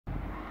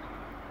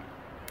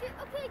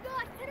Okay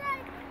guys, today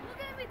we're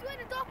going to be doing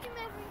a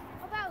documentary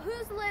about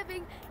who's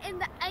living in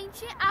the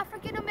ancient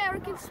African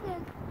American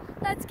swamp.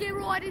 Let's get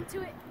right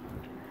into it.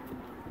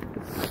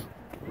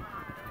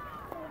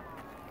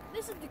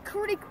 This is the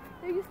creek.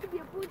 There used to be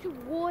a bunch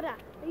of water.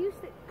 They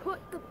used to cut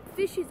the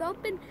fishes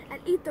open and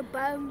eat the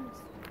bones.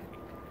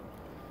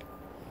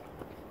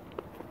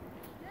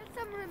 There's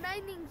some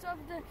remainings of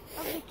the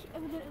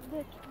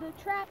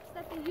traps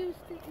that they used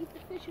to eat the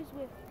fishes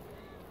with.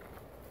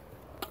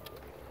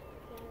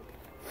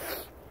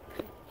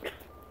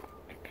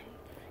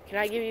 Can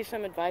I give you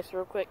some advice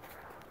real quick?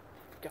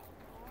 Go.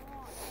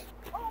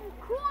 Oh,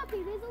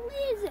 crikey, there's a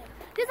lizard.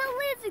 There's a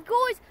lizard,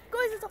 guys.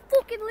 Guys, there's a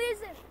fucking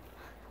lizard.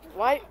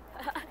 Why?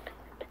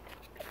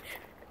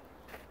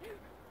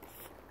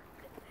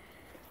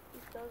 He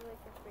sounds like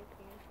a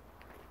freaking.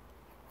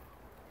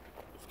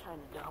 He's kind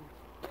of dumb.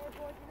 Alright,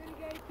 boys, we're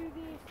gonna go through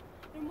this.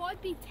 There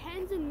might be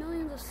tens and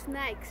millions of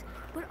snakes,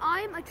 but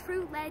I am a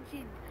true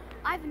legend.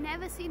 I've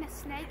never seen a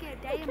snake in a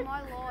day in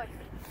my life.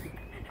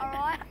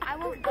 Alright, I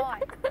won't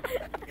die.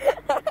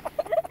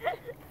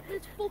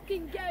 Let's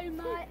fucking go,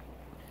 mate.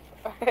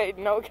 Alright,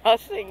 no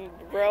cussing,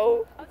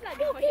 bro. I'm not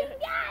Fucking doing it.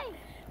 go!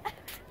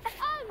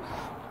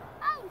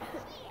 Oh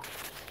shit!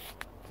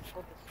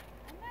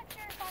 I'm not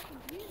sure if I can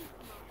do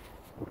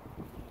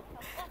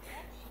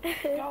this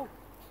tomorrow. Go.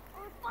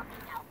 Oh,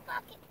 fucking no,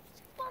 fuck it.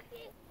 Fuck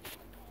it.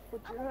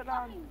 Put I'm your a hood on.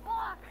 fucking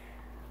box.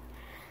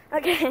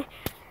 Okay.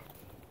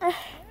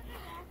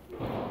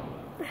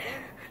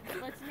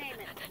 Let's name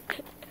it.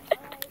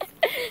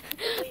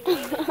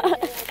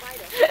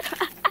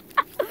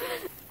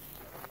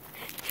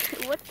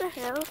 What the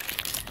hell?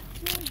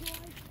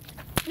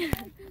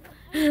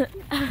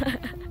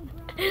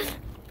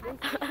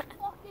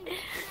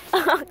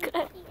 Oh,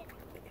 God.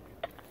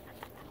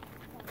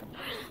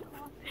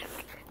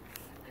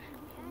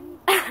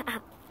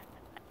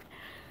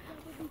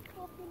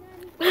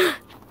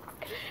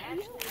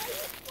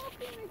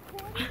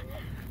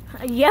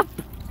 Yep.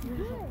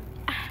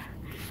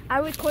 I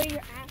recorded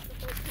your ass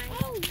the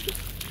whole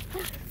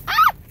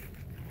time.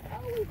 Oh,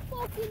 we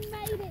fucking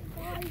made it,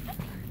 guys.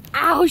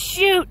 Ow,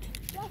 shoot!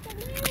 Just a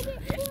little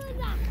bit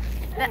further.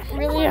 That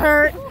really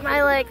hurt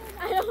my leg.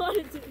 I don't want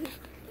to do this.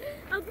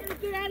 I'm gonna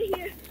get out of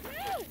here.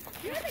 No,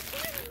 you're the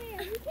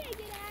cameraman. You can't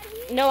get out of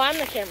here. No, I'm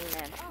the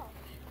cameraman.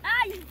 Ah,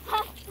 you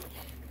punk.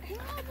 We're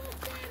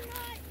almost there,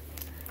 mate.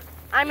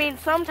 I mean,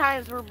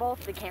 sometimes we're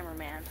both the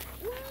cameraman.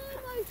 We're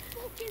almost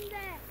fucking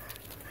there.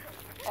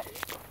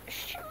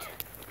 Shoot.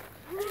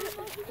 We're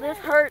almost there. This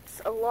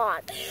hurts a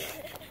lot.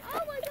 Oh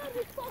my god,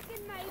 we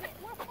fucking made it.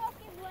 We're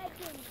fucking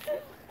legends.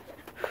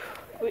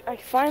 I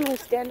finally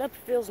stand up.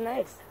 It feels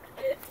nice.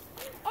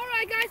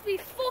 Alright guys, we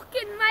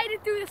fucking made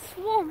it through the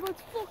swamp.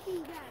 Let's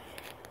fucking go.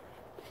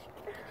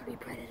 They could be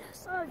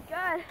predators. Oh,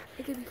 God.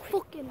 They could be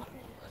fucking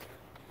predators.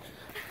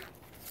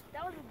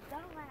 That was a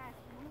dumbass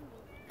move.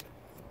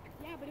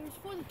 Yeah, but it was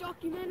for the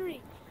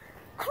documentary.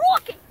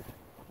 Crooked!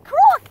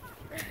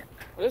 Crooked!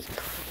 What does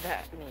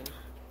that mean?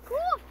 Cool.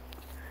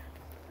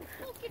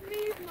 Fucking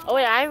move, man. Oh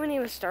wait, I haven't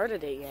even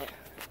started it yet.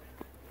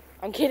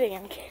 I'm kidding.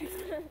 I'm kidding.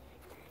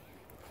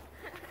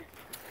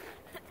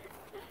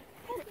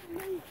 Fucking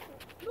move.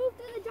 Move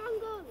to the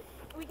jungle.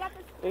 We got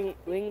this.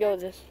 We can go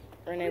this.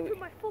 Rene, Let me put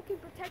my fucking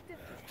protective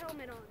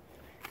helmet on.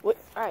 all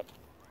right,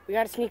 we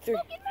gotta sneak through.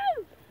 Fucking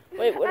move.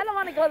 Wait, I what? don't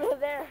want to go to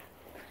there.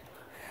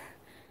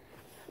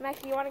 Max,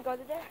 you want to go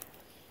to there?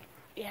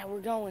 Yeah, we're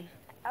going.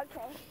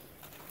 Okay.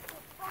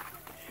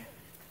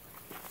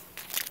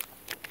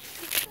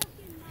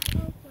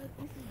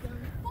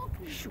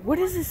 What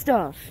is this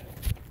stuff?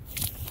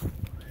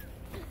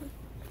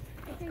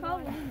 It's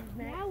called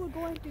now we're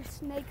going through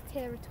snake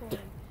territory.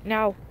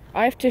 Now,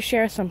 I have to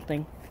share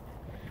something.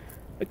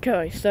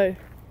 Okay, so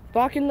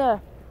back in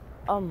the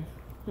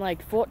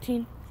like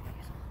 14th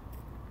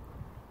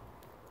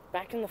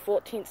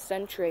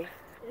century,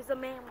 There's a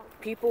man.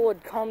 people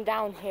would come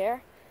down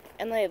here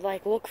and they'd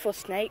like look for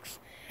snakes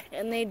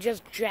and they'd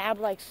just jab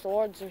like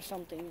swords or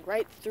something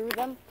right through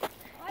them.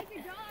 Like a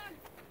dog.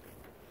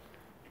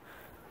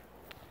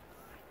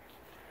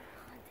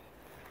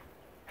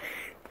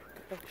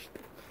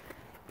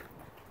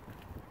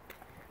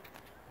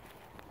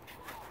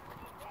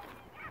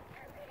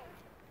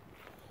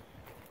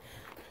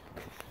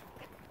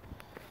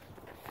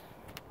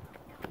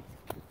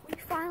 We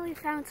finally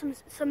found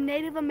some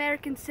Native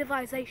American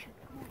civilization.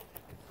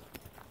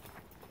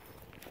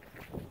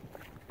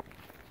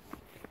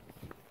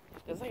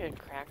 There's like a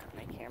crack on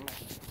my camera.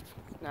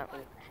 Not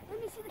really. Let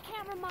me see the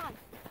cameraman.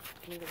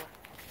 Neither way.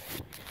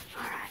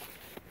 Alright.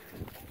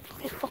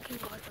 Okay, fucking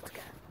guys, let's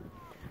go.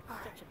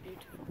 Such a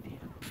beautiful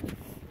view.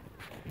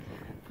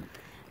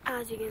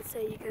 As you can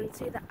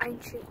see the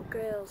ancient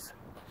girls.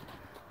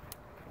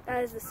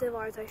 That is the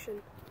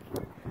civilization.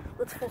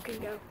 Let's fucking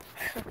go.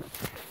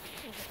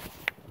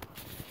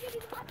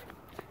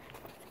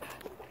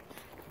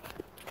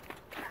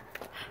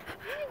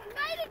 We've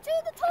made it to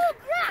the tall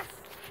grass.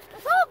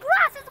 The tall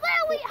grass is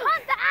where we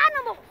hunt the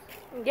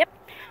animals. Yep.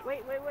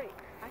 Wait.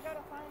 I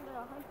gotta find a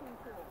hunting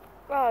tool.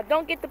 Oh,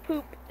 don't get the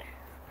poop.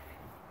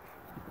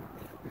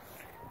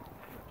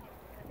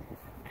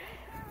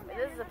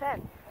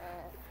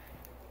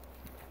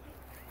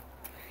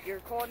 You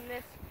recording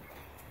this?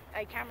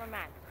 Hey,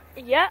 cameraman.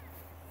 Yeah.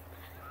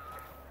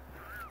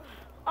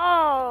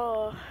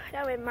 Oh,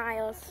 that went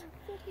miles.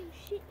 Fucking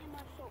shit in my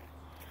socks.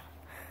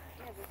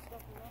 Yeah, there's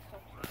stuff in my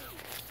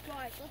socks.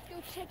 Guys, let's go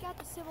check out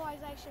the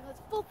civilization. Let's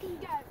fucking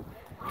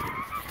go.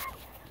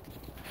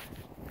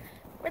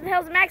 Where the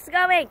hell's Max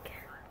going?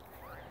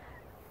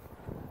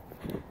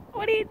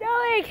 What are you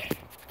doing?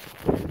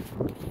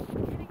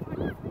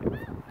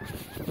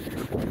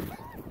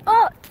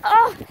 Oh,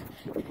 oh.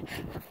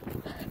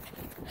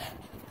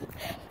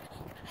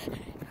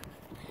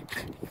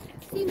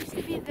 Seems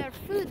to be their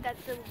food that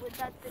the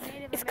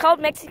Native It's called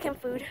Mexican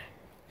food.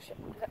 This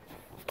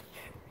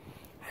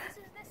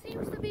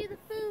seems to be the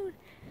food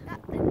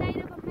that the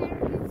Native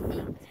Americans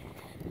eat.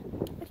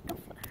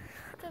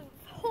 It's a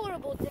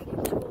horrible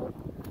digging tool.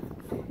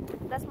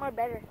 That's more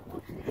better.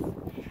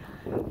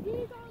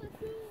 These are the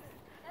tools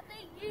that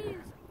they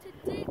use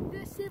to dig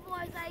the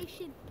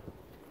civilization.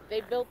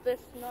 They built this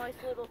nice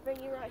little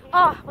thingy right here.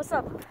 Oh, what's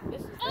up?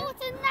 This is Oh,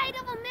 it's a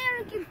Native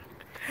American.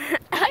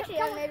 Actually,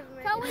 Can I'm Native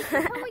we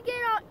American. can we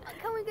get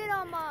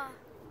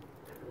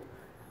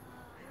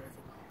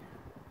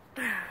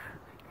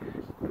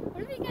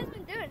what have you guys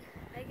been doing?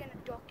 Making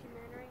a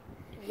documentary.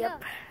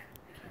 Yep.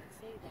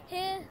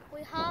 Here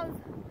we have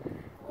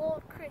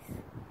Lord Chris.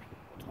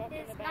 We're talking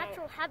His about,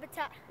 natural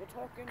habitat. we're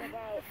talking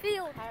about The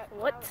field.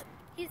 What?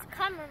 He's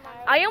cameraman.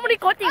 I am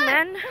recording,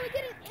 man. Can we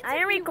get an interview? I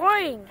am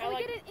recording. Can we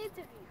get an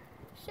interview?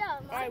 Shut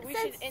up, man. Alright, we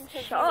should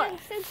interview. Sure.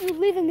 Since you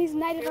live in these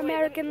Native Wait,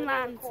 American let me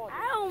lands. record.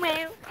 Ow,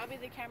 man. I'll be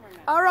the cameraman.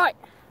 Alright.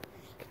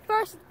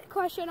 First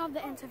question of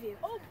the interview.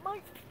 Oh, my.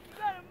 You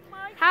got a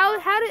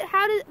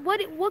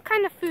mic. What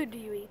kind of food do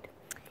you eat?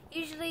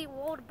 Usually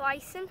wild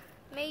bison,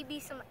 maybe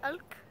some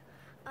elk.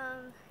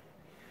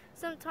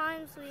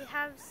 Sometimes we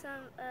have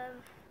some,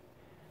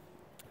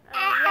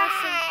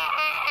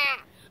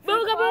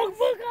 Booga, booga,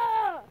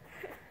 booga.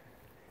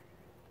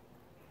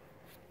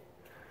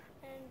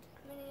 and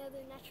many other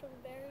natural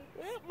berries.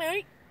 Yeah,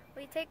 mate.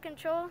 We take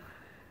control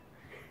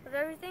of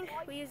everything.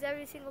 We use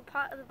every single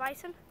part of the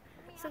bison.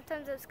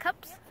 Sometimes there's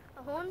cups,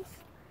 horns.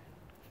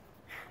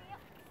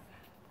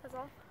 That's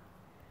all.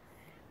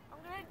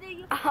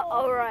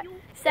 Alright.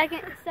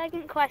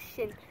 Second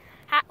question.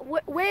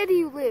 Where do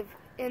you live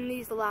in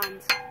these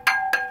lands?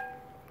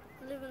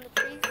 Live in the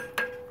trees.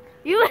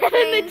 You live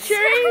in the Trees.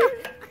 trees?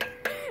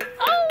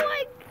 Oh,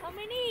 my. Come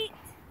and eat.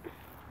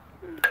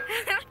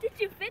 How did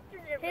you fit through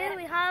there, Here man?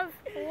 we have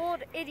a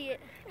wild idiot.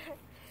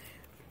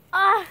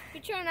 We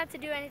try not to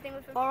do anything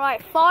with him.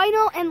 Alright,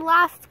 final and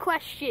last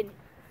question.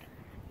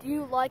 Do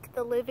you like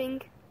the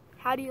living?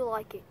 How do you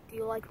like it? Do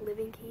you like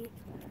living here?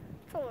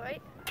 It's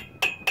alright.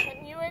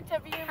 Can you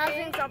interview me?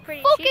 Housings are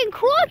pretty cheap. Fucking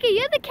Crocky,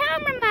 you're the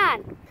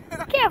cameraman!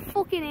 I can't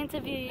fucking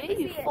interview you,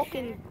 you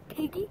fucking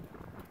piggy.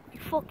 You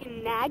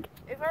fucking nag.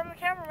 If I'm the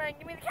cameraman,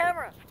 give me the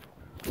camera.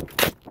 Come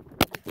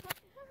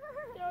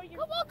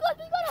on, guys,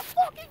 we gotta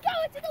fucking go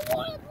into the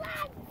wild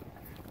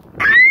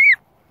land!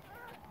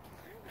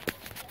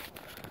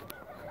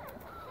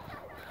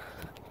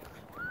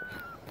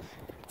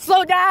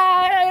 Slow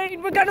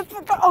down! We're gonna.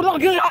 Oh, no,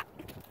 good.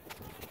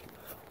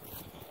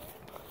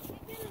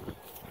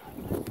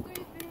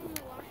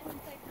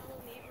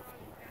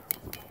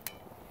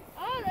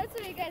 Oh, that's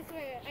what you guys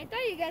were. I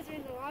thought you guys were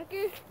in the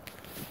locker.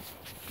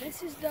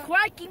 This is the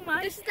Cracking,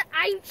 man. This is the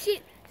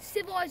ancient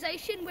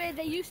civilization where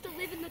they used to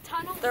live in the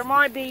tunnels. There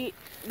might be.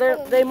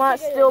 They might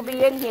still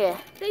be in here.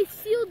 They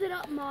sealed it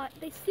up, Mart.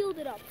 They sealed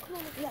it up. Come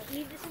on, let's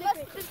leave this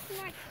stick.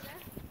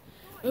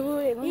 Wait,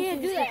 let me Yeah,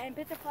 see do the that stick. and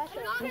put the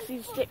flashlight. Let me see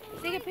the stick.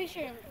 Take a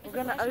picture. We're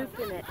gonna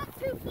open it. Stop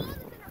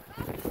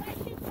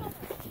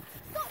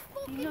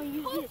fucking No,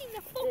 use poking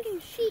the fucking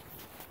sheet.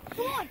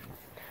 Come on.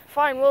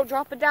 Fine, we'll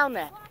drop it down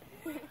there.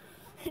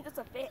 It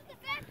doesn't fit.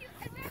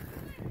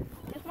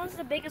 This one's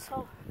the biggest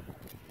hole.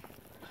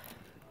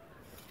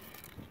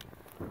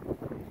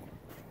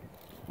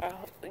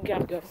 We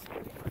gotta go.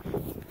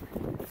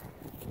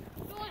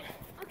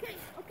 Okay,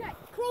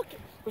 Crooked.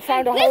 We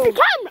found a There's hole.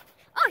 the camera.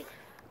 Oi.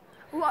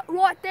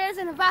 Right, there's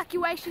an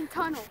evacuation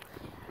tunnel.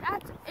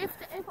 That's if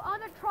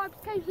other tribes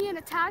came here and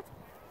attacked,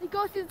 they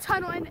go through the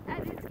tunnel and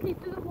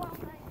escape through the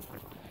wildland.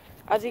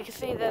 As you can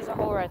see, there's a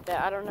hole right there.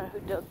 I don't know who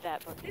dug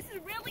that, but This is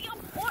really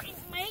important,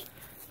 mate.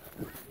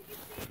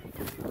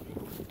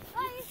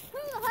 Hey, who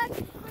the heck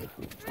is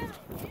breaking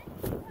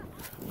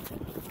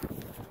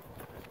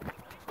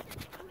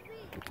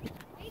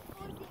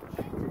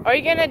are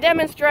you gonna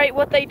demonstrate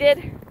what they did?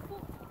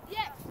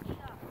 Yes.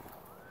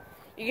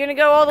 You gonna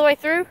go all the way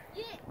through?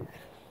 Yeah.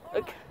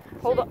 Okay,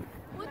 hold up.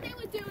 What they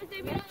would do is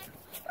they'd be like,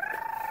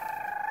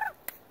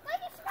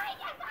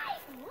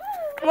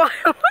 What?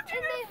 And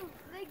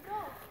they go.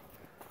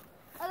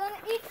 And then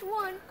each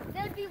one,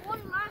 there'd be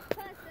one last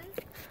person.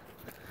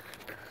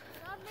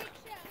 That'll make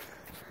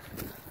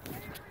sense.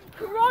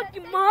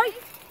 Cracking, mate.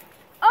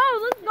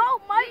 Oh, let's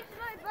go, mate.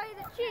 Each by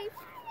the chief.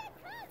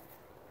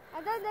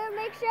 And then they'll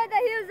make sure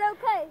that he was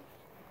okay.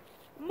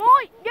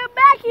 Mate, get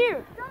back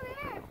here. Come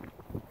here.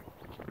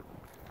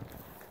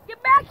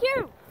 Get back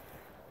here.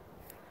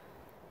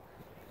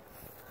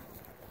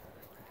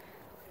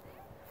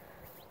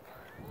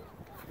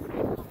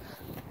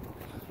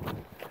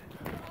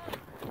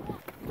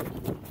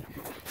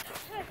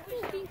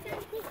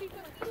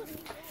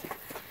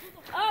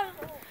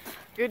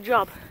 Good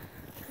job.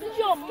 Good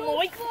job, Mike.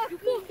 What the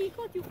fuck do you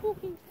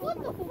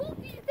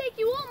think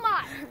you want,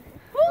 Matt?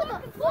 Who the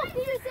fuck do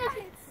you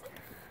think?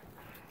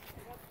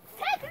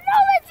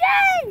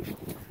 Technology!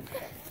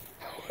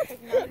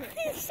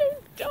 He's so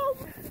dumb.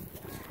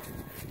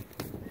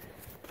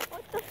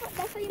 What the fuck?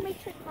 That's how you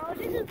make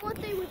technology? This is what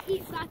they would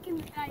eat back in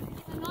the day,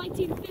 in the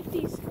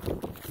 1950s.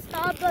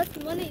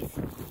 Starburst monies.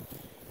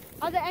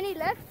 Are there any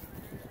left?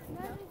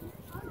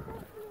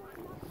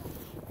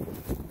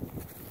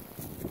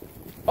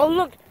 Oh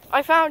look,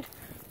 I found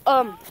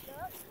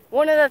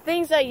one of the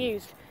things I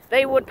used.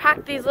 They would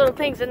pack these little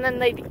things and then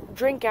they'd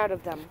drink out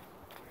of them.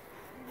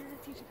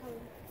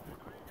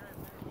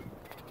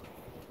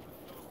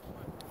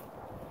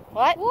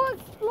 What? We're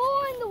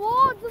exploring the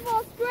wilds of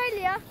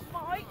Australia.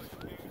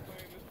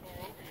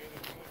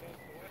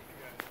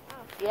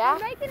 Yeah?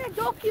 We're making a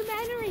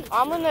documentary.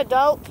 I'm an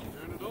adult.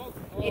 You're an adult?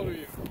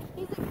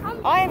 How old are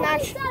you? I am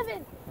actually.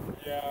 47.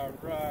 Yeah,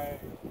 right.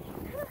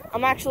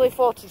 I'm actually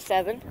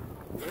 47. 47.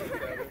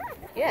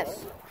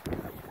 Yes.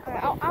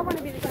 I want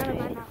to be the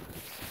cameraman now.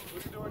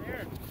 What are you doing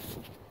here?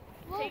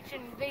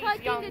 Teaching these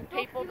taking young the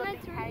people to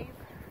documentary. behave.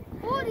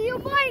 What do you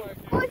mind?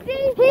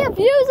 He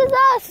abuses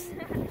us.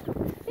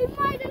 He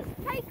made us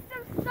take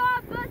some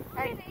Starburst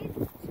minis.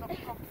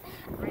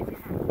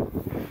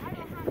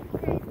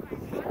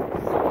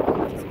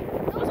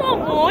 What's on,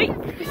 Mike?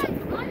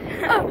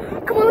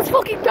 Come on, let's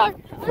fucking go.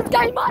 Let's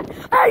go, man.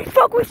 Hey,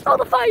 fuck, we stole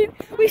the phone.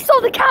 We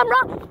stole the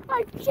camera.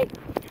 Oh, shit.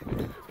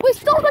 We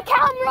stole the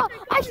camera.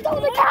 I stole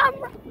the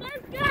camera.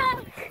 Let's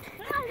go.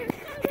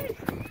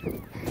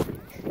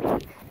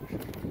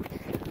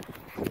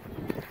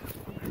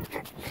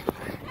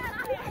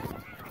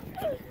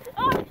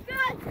 Oh,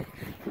 God.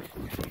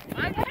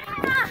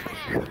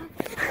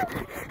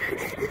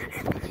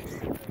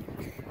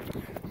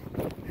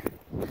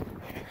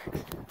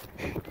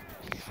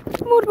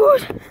 Good,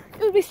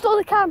 good. We stole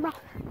the camera.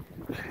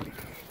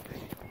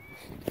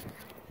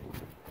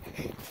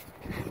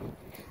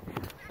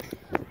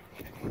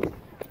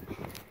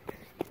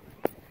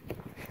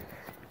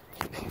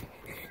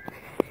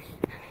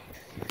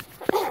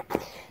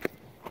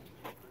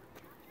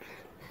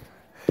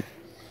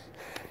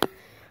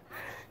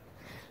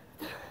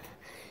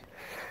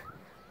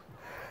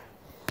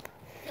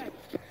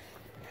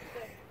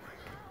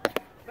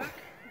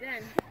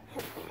 Then,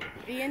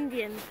 the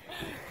Indians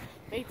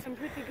made some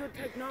pretty good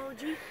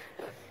technology.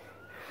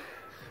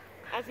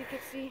 As you can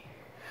see,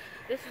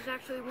 this is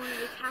actually one of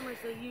the cameras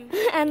they use.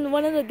 And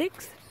one of the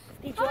dicks.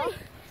 It's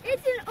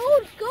an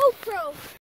old GoPro.